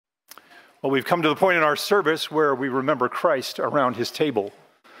Well, we've come to the point in our service where we remember Christ around his table.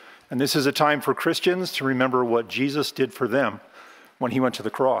 And this is a time for Christians to remember what Jesus did for them when he went to the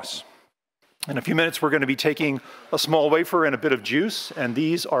cross. In a few minutes, we're going to be taking a small wafer and a bit of juice, and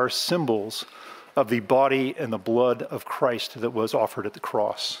these are symbols of the body and the blood of Christ that was offered at the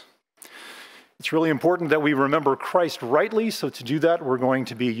cross. It's really important that we remember Christ rightly, so to do that, we're going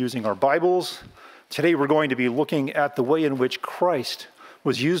to be using our Bibles. Today, we're going to be looking at the way in which Christ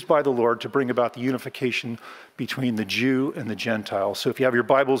was used by the Lord to bring about the unification between the Jew and the Gentile. So if you have your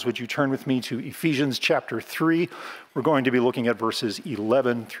Bibles, would you turn with me to Ephesians chapter 3? We're going to be looking at verses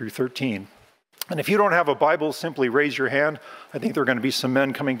 11 through 13. And if you don't have a Bible, simply raise your hand. I think there are going to be some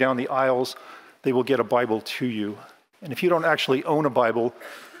men coming down the aisles. They will get a Bible to you. And if you don't actually own a Bible,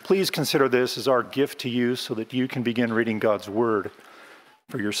 please consider this as our gift to you so that you can begin reading God's Word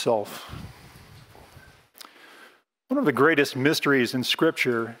for yourself. One of the greatest mysteries in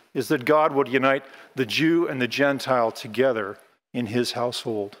Scripture is that God would unite the Jew and the Gentile together in his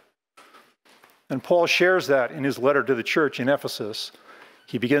household. And Paul shares that in his letter to the church in Ephesus.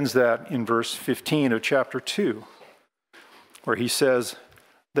 He begins that in verse 15 of chapter 2, where he says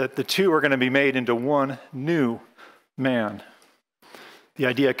that the two are going to be made into one new man. The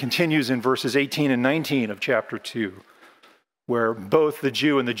idea continues in verses 18 and 19 of chapter 2, where both the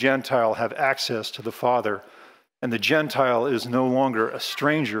Jew and the Gentile have access to the Father, and the Gentile is no longer a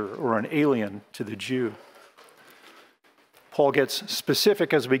stranger or an alien to the Jew. Paul gets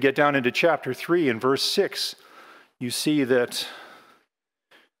specific as we get down into chapter 3 in verse 6. You see that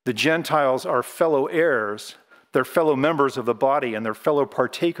the Gentiles are fellow heirs, they're fellow members of the body, and they're fellow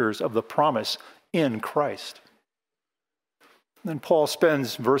partakers of the promise in Christ. Then Paul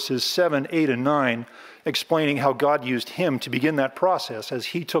spends verses 7, 8, and 9 explaining how God used him to begin that process as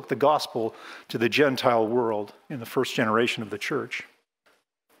he took the gospel to the Gentile world in the first generation of the church.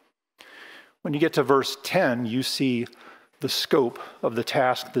 When you get to verse 10, you see the scope of the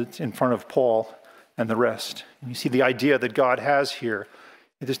task that's in front of Paul and the rest. And you see the idea that God has here.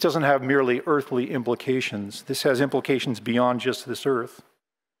 This doesn't have merely earthly implications. This has implications beyond just this earth.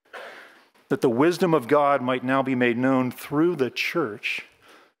 That the wisdom of God might now be made known through the church,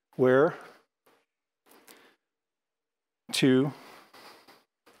 where? To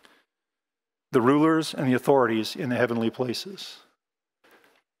the rulers and the authorities in the heavenly places.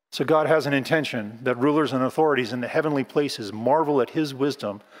 So God has an intention that rulers and authorities in the heavenly places marvel at his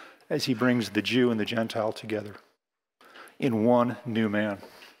wisdom as he brings the Jew and the Gentile together in one new man.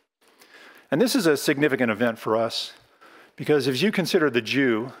 And this is a significant event for us. Because as you consider the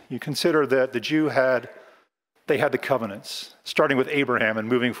Jew, you consider that the Jew had the covenants. Starting with Abraham and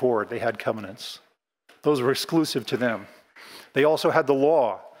moving forward, they had covenants. Those were exclusive to them. They also had the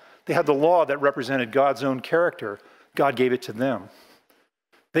law. They had the law that represented God's own character. God gave it to them.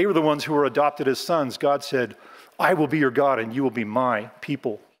 They were the ones who were adopted as sons. God said, I will be your God and you will be my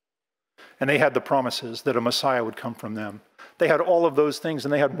people. And they had the promises that a Messiah would come from them. They had all of those things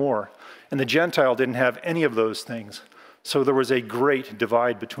and they had more. And the Gentile didn't have any of those things. So there was a great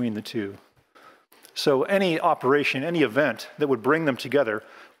divide between the two. So any operation, any event that would bring them together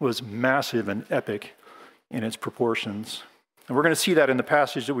was massive and epic in its proportions. And we're going to see that in the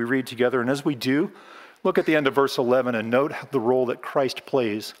passage that we read together. And as we do, look at the end of verse 11 and note the role that Christ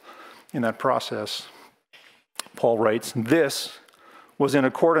plays in that process. Paul writes, "This was in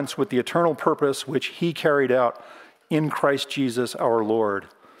accordance with the eternal purpose which he carried out in Christ Jesus our Lord,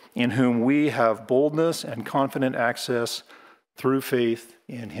 in whom we have boldness and confident access through faith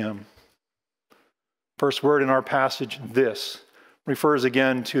in him." First word in our passage, this, refers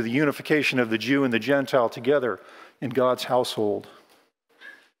again to the unification of the Jew and the Gentile together in God's household.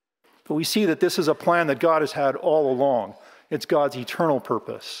 But we see that this is a plan that God has had all along. It's God's eternal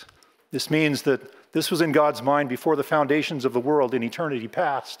purpose. This means that this was in God's mind before the foundations of the world in eternity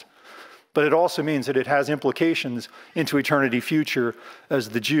past. But it also means that it has implications into eternity future as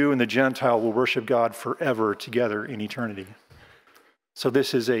the Jew and the Gentile will worship God forever together in eternity. So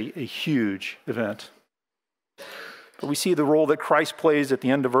this is a huge event. But we see the role that Christ plays at the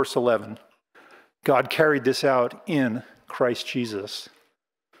end of verse 11. God carried this out in Christ Jesus.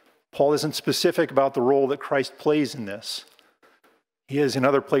 Paul isn't specific about the role that Christ plays in this. He is in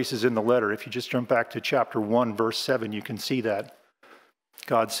other places in the letter. If you just jump back to chapter 1, verse 7, you can see that.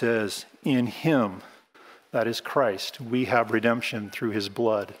 God says, in him, that is Christ, we have redemption through his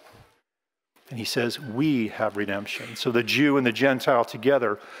blood. And he says, we have redemption. So the Jew and the Gentile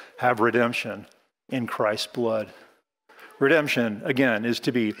together have redemption in Christ's blood. Redemption, again, is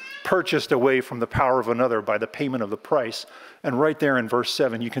to be purchased away from the power of another by the payment of the price. And right there in verse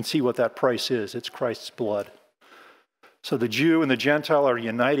 7, you can see what that price is. It's Christ's blood. So the Jew and the Gentile are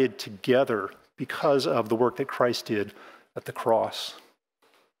united together because of the work that Christ did at the cross.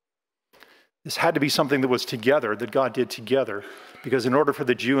 This had to be something that was together, that God did together, because in order for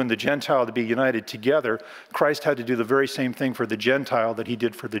the Jew and the Gentile to be united together, Christ had to do the very same thing for the Gentile that he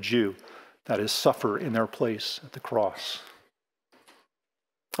did for the Jew, that is, suffer in their place at the cross.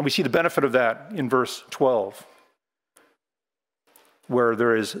 And we see the benefit of that in verse 12, where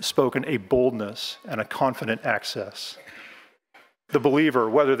there is spoken a boldness and a confident access. The believer,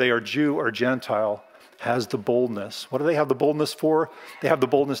 whether they are Jew or Gentile, has the boldness. What do they have the boldness for? They have the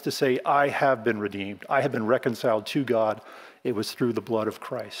boldness to say, I have been redeemed. I have been reconciled to God. It was through the blood of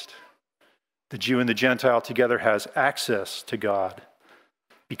Christ. The Jew and the Gentile together has access to God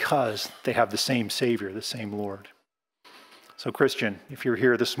because they have the same Savior, the same Lord. So Christian, if you're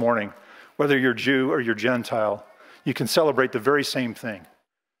here this morning, whether you're Jew or you're Gentile, you can celebrate the very same thing,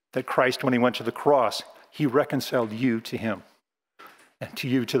 that Christ, when he went to the cross, he reconciled you to him and to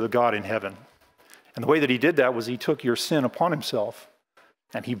you to the God in heaven. And the way that he did that was he took your sin upon himself,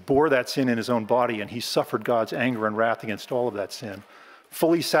 and he bore that sin in his own body, and he suffered God's anger and wrath against all of that sin,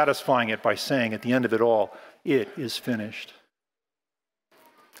 fully satisfying it by saying at the end of it all, it is finished.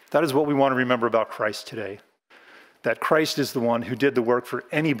 That is what we want to remember about Christ today, that Christ is the one who did the work for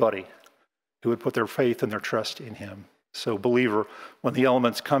anybody who would put their faith and their trust in him. So believer, when the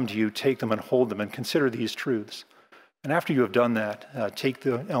elements come to you, take them and hold them and consider these truths. And after you have done that, take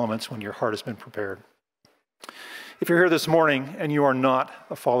the elements when your heart has been prepared. If you're here this morning and you are not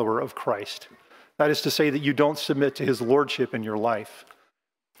a follower of Christ, that is to say that you don't submit to his lordship in your life,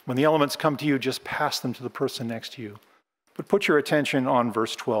 when the elements come to you, just pass them to the person next to you. But put your attention on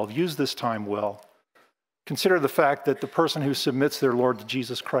verse 12. Use this time well. Consider the fact that the person who submits their Lord to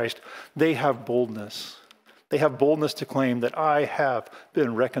Jesus Christ, they have boldness. They have boldness to claim that I have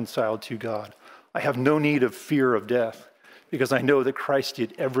been reconciled to God. I have no need of fear of death because I know that Christ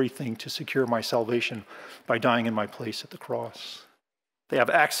did everything to secure my salvation by dying in my place at the cross. They have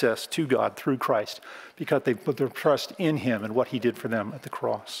access to God through Christ because they put their trust in him and what he did for them at the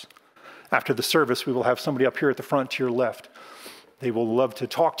cross. After the service, we will have somebody up here at the front to your left. They will love to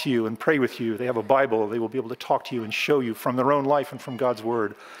talk to you and pray with you. They have a Bible. They will be able to talk to you and show you from their own life and from God's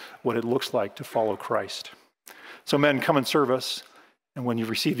word what it looks like to follow Christ. So men, come and serve us. And when you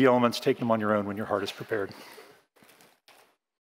receive the elements, take them on your own when your heart is prepared.